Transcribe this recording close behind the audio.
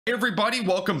Hey everybody,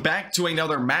 welcome back to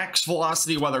another max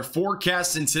velocity weather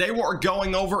forecast, and today what we're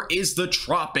going over is the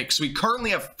tropics. We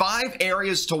currently have 5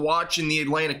 areas to watch in the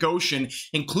Atlantic Ocean,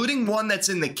 including one that's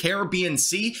in the Caribbean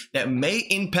Sea that may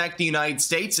impact the United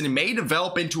States, and it may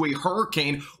develop into a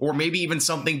hurricane or maybe even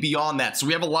something beyond that. So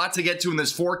we have a lot to get to in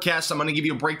this forecast. I'm going to give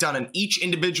you a breakdown on each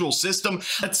individual system.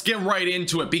 Let's get right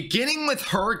into it, beginning with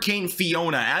Hurricane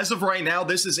Fiona. As of right now,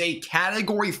 this is a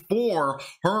Category 4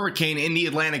 hurricane in the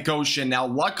Atlantic Ocean. Now,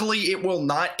 luckily, it will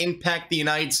not impact the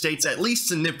United States, at least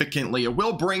significantly. It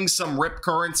will bring some rip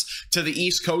currents to the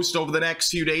East Coast over the next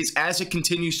few days as it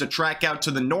continues to track out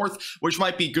to the north, which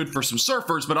might be good for some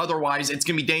surfers, but otherwise, it's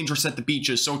going to be dangerous at the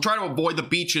beaches. So try to avoid the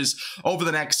beaches over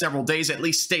the next several days. At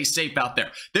least stay safe out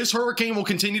there. This hurricane will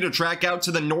continue to track out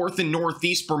to the north and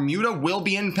northeast. Bermuda will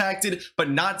be impacted, but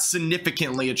not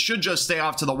significantly. It should just stay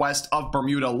off to the west of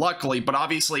Bermuda, luckily, but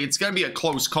obviously, it's going to be a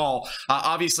close call.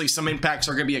 Obviously, some impacts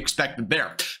are going to be expected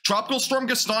there. Tropical Storm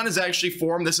Gaston has actually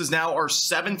formed. This is now our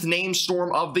 7th named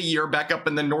storm of the year back up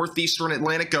in the northeastern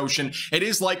Atlantic Ocean. It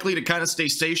is likely to kind of stay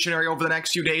stationary over the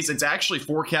next few days. It's actually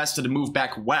forecasted to move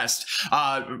back west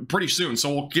pretty soon,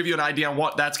 so we'll give you an idea on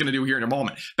what that's going to do here in a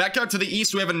moment. Back out to the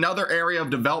east, we have another area of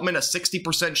development, a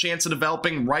 60% chance of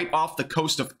developing right off the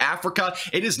coast of Africa.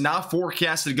 It is not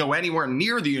forecasted to go anywhere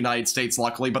near the United States,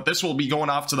 luckily, but this will be going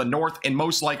off to the north and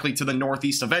most likely to the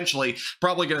northeast eventually,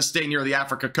 probably going to stay near the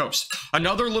Africa coast.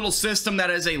 Another little system that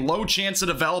has a low chance of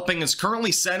developing is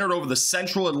currently centered over the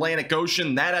central Atlantic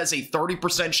Ocean. That has a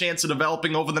 30% chance of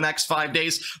developing over the next 5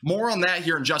 days. More on that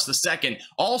here in just a second.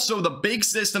 Also, the big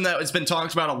system that has been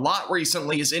talked about a lot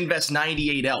recently is Invest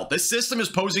 98L. This system is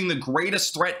posing the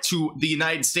greatest threat to the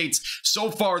United States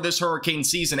so far this hurricane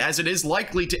season, as it is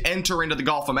likely to enter into the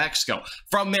Gulf of Mexico.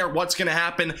 From there, what's going to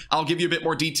happen? I'll give you a bit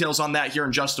more details on that here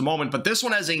in just a moment, but this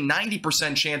one has a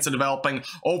 90% chance of developing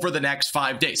over the next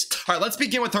 5 days. All right, let's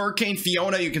begin with Hurricane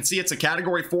Fiona. You can see it's a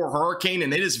Category 4 hurricane,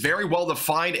 and it is very well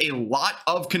defined. A lot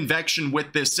of convection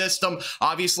with this system.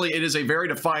 Obviously, it is a very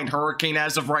defined hurricane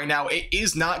as of right now. It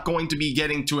is not going to be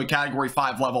getting to a Category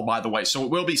 5 level, by the way, so it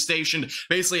will be stationed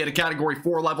basically at a Category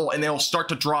 4 level, and they'll start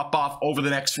to drop off over the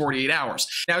next 48 hours.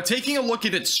 Now, taking a look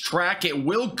at its track, it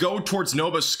will go towards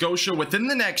Nova Scotia within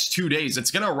the next 2 days.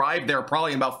 It's going to arrive there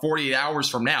probably in about 48 hours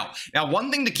from now. Now,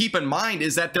 one thing to keep in mind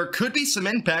is that there could be some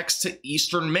impacts to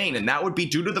eastern Maine, and that would be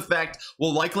due to the fact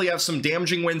we'll likely have some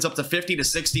damaging winds up to 50 to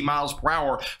 60 miles per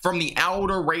hour from the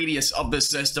outer radius of the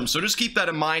system. So just keep that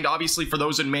in mind. Obviously, for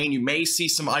those in Maine, you may see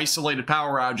some isolated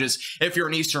power outages if you're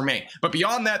in eastern Maine. But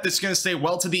beyond that, this is going to stay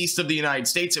well to the east of the United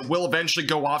States. It will eventually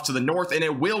go off to the north, and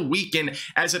it will weaken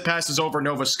as it passes over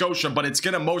Nova Scotia, but it's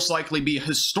going to most likely be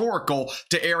historical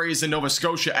to areas in Nova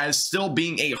Scotia as still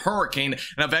being a hurricane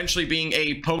and eventually being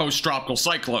a post-tropical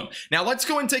cyclone. Now, let's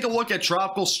go and take a look at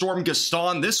Tropical Storm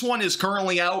Gaston. This one is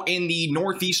currently out in the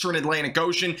northeastern Atlantic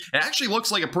Ocean. It actually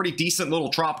looks like a pretty decent little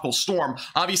tropical storm.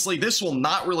 Obviously, this will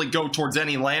not really go towards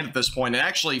any land at this point, and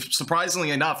actually,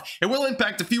 surprisingly enough, it will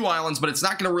impact a few islands, but it's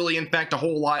not going to really impact a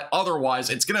whole lot otherwise.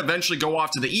 It's going to eventually go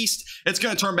off to the east. It's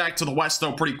going to turn back to the west,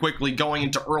 though, pretty quickly going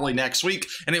into early next week,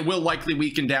 and it will likely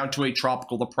weaken down to a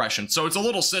tropical depression. So it's a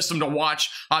little system to watch.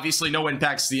 Obviously, no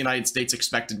impacts to the United States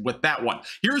expected with that one.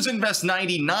 Here's Invest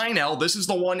 99L. This is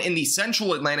the one in the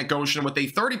central Atlantic Ocean with a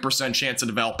 30% chance of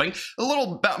developing. A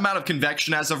little amount of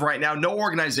convection as of right now. No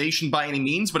organization by any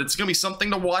means, but it's going to be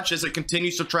something to watch as it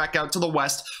continues to track out to the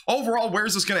west. Overall,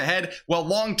 where's this going to head? Well,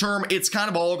 long term, it's kind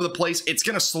of all over the place. It's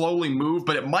going to slowly move,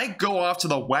 but it might go off to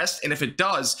the west, and if it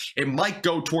does, it might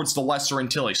go towards the Lesser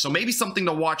Antilles. So maybe something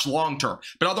to watch long term.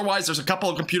 But otherwise, there's a couple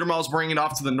of computer models bringing it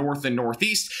off to the north and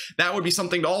northeast. That would be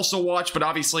something to also watch, but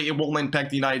obviously, it won't impact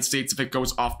the United States if it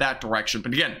goes off that direction.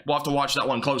 But again, we'll have to watch that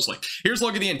one closely. Here's a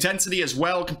look at the intensity as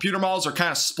well. Computer models are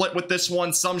kind of split with this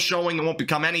one. Some showing it won't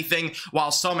become anything,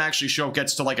 while some actually show it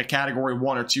gets to like a Category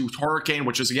 1 or 2 hurricane,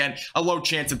 which is, again, a low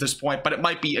chance at this point, but it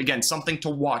might be, again, something to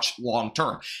watch long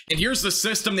term. And here's the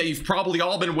system that you've probably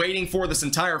all been waiting for this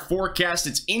entire forecast.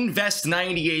 It's Invest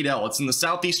 98L. It's in the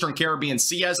southeastern Caribbean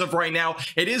Sea as of right now.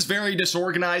 It is very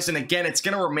disorganized, and again, it's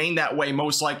going to remain that way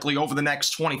most likely over the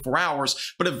next 24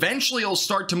 hours, but eventually it'll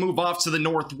start to move off to the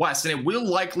northwest, and it will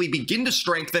likely begin to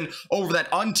strengthen over that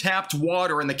untapped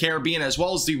water in the Caribbean as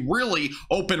well as the really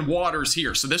open waters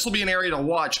here. So this will be an area to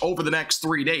watch over the next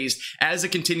 3 days as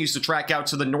it continues to track out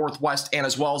to the northwest and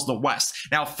as well as the west.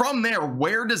 Now, from there,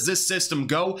 where does this system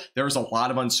go? There's a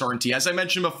lot of uncertainty. As I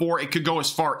mentioned before, it could go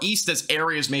as far east as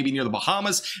areas maybe near the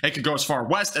Bahamas. It could go as far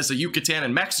west as the Yucatan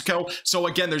and Mexico. So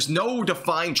again, there's no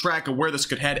defined track of where this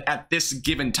could head at this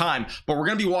given time, but we're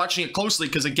going to be watching it closely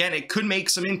because again, it could make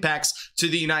some impacts to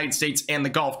the United States and the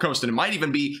Gulf Coast, and it might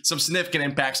even be some significant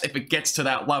impacts if it gets to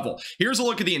that level. Here's a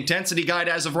look at the intensity guide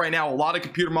as of right now. A lot of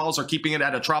computer models are keeping it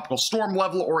at a tropical storm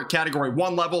level or a category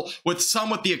 1 level, with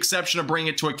the exception of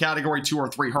bringing it to a category 2 or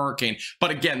 3 hurricane.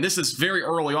 But again, this is very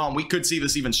early on. We could see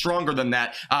this even stronger than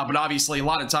that, but obviously a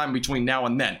lot of time between now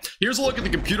and then. Here's a look at the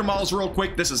computer models real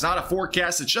quick. This is not a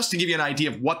forecast. It's just to give you an idea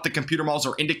of what the computer models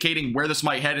are indicating, where this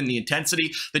might head in the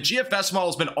intensity. The GFS model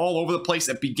has been all over the place.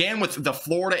 It began with the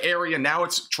Florida area. Now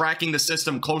it's tracking the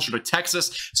system closer to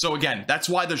Texas. So again, that's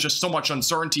why there's just so much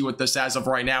uncertainty with this as of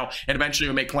right now, and eventually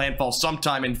will make landfall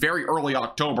sometime in very early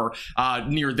October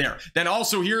near there. Then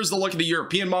also here's the look at the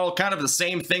European model, kind of the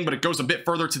same thing, but it goes a bit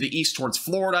further to the east towards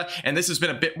Florida, and this has been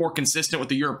a bit more consistent with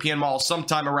the European model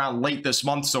sometime around late this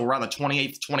month, so around the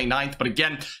 28th, 29th, but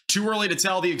again, too early to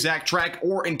tell the exact track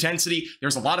or intensity.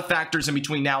 There's a lot of factors in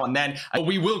between now and then.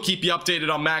 We will keep you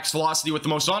updated on max velocity with the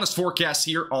most honest forecasts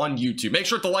here on YouTube. Make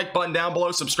sure to hit the like button down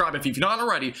below, subscribe if you've not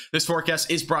already. This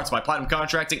forecast is brought to you by Platinum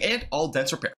Contracting and All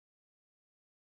Dense Repair.